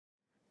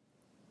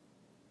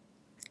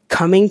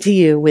coming to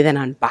you with an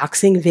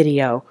unboxing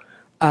video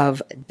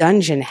of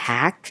Dungeon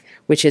Hack,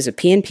 which is a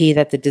P&P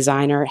that the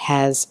designer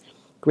has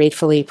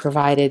gratefully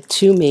provided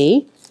to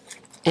me.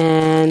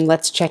 And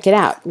let's check it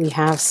out. We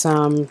have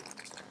some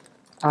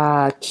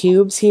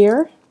cubes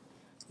here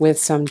with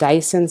some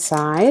dice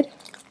inside.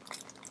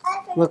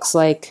 Looks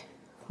like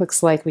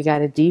we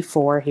got a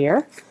D4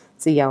 here.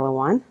 It's a yellow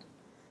one.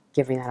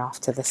 Giving that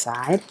off to the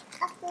side.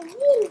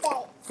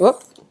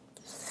 Whoop.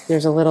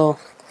 There's a little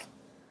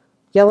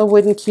yellow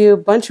wooden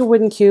cube, bunch of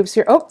wooden cubes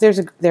here. Oh,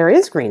 there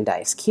is green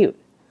dice. Cute.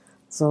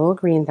 It's a little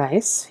green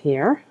dice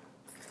here.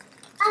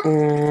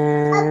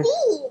 And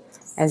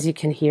as you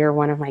can hear,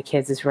 one of my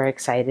kids is very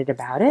excited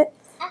about it.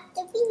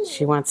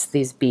 She wants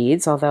these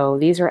beads, although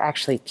these are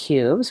actually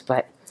cubes,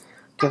 but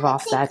give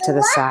off that to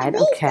the side.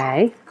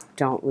 Okay,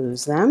 don't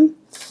lose them.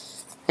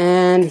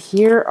 And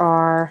here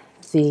are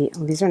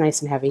these are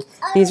nice and heavy.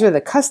 These are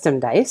the custom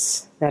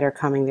dice that are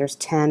coming. There's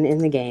 10 in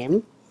the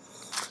game.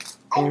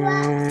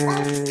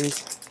 And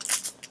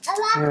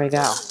there we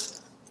go.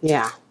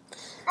 Yeah.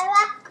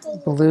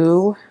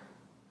 Blue.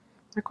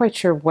 Not quite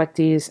sure what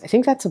these, I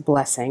think that's a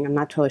blessing. I'm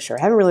not totally sure.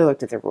 I haven't really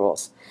looked at the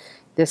rules.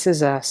 This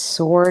is a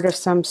sword of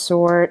some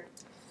sort.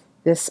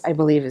 This, I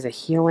believe, is a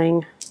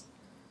healing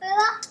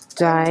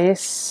die.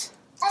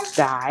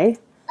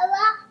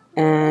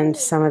 And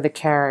some of the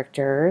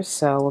characters.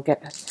 So we'll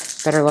get a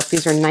better look.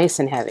 These are nice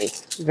and heavy.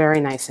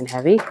 Very nice and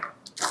heavy.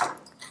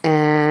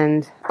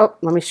 And, oh,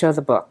 let me show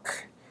the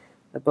book.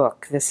 The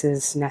book. This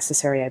is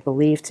necessary, I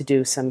believe, to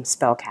do some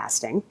spell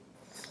casting.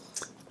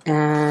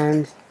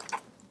 And,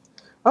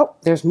 oh,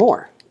 there's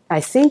more.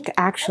 I think,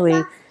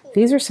 actually,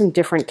 these are some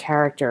different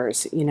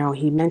characters. You know,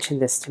 he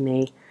mentioned this to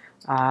me.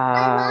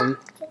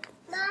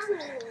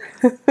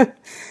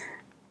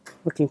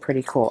 Looking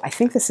pretty cool. I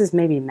think this is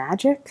maybe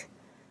magic.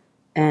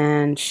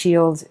 And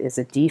shield is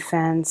a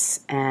defense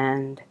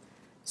and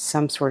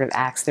some sort of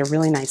axe. They're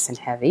really nice and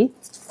heavy.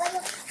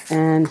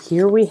 And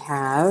here we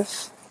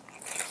have,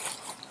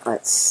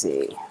 let's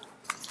see.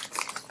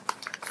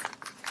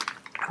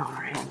 All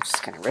right, I'm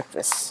just going to rip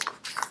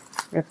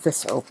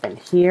this open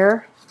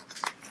here.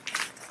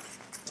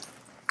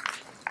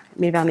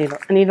 Maybe I need a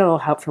little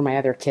help from my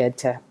other kid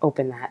to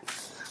open that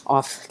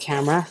off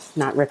camera,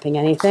 not ripping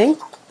anything.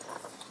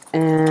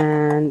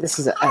 And this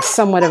is a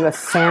somewhat of a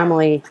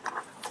family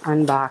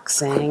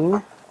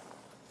unboxing.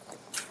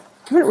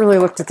 I haven't really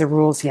looked at the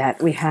rules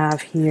yet. We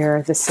have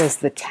here, this says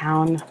the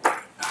town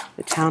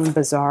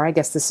bazaar. I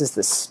guess this is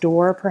the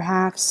store,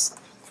 perhaps.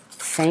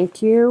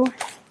 Thank you.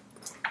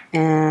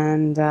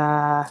 And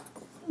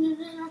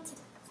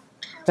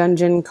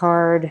dungeon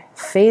card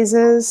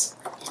phases.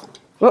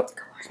 Whoop.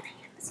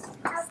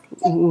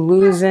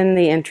 Losing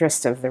the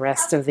interest of the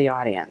rest of the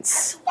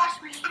audience.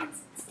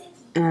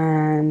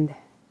 And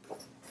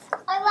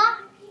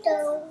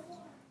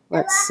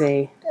let's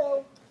see.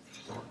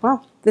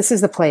 Well, this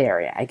is the play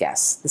area, I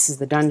guess. This is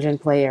the dungeon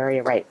play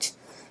area, right?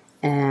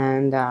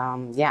 And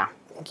yeah,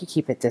 I think you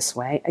keep it this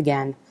way.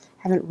 Again,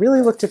 haven't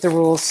really looked at the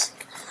rules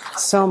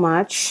so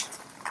much.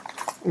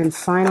 And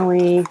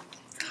finally,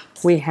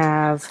 we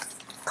have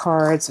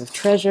cards of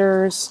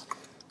treasures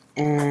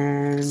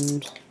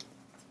and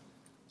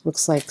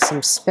looks like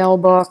some spell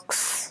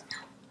books.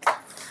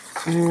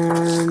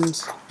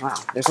 And wow,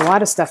 there's a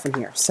lot of stuff in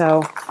here.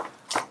 So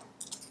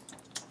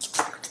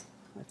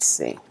let's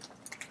see.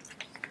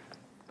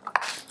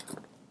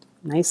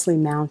 Nicely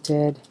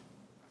mounted.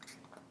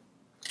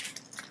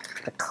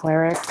 The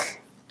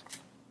cleric,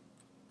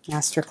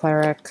 master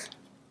cleric.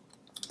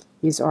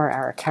 These are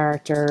our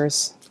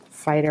characters.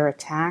 Fighter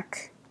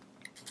attack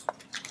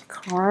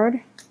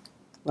card,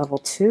 level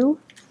 2.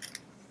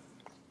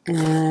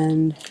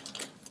 And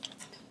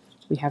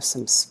we have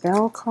some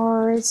spell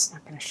cards.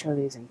 Not going to show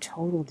these in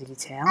total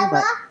detail,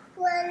 but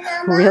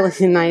really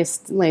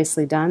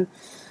nicely done.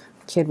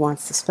 Kid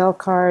wants the spell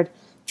card,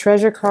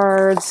 treasure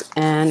cards,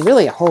 and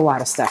really a whole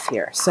lot of stuff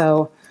here.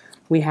 So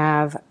we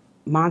have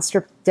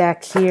monster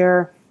deck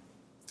here.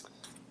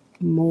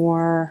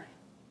 More.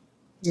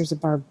 Here's a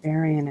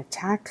barbarian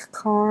attack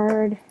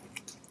card.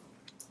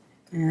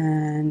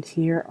 And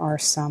here are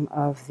some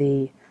of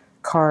the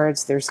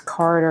cards. There's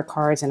card or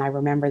cards, and I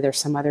remember there's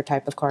some other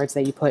type of cards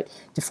that you put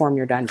to form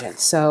your dungeon.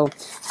 So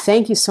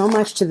thank you so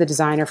much to the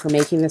designer for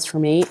making this for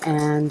me,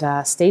 and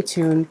stay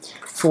tuned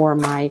for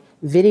my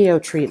video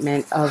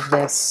treatment of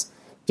this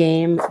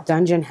game,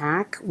 Dungeon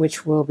Hack,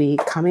 which will be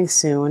coming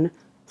soon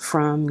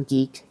from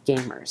Geek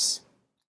Gamers.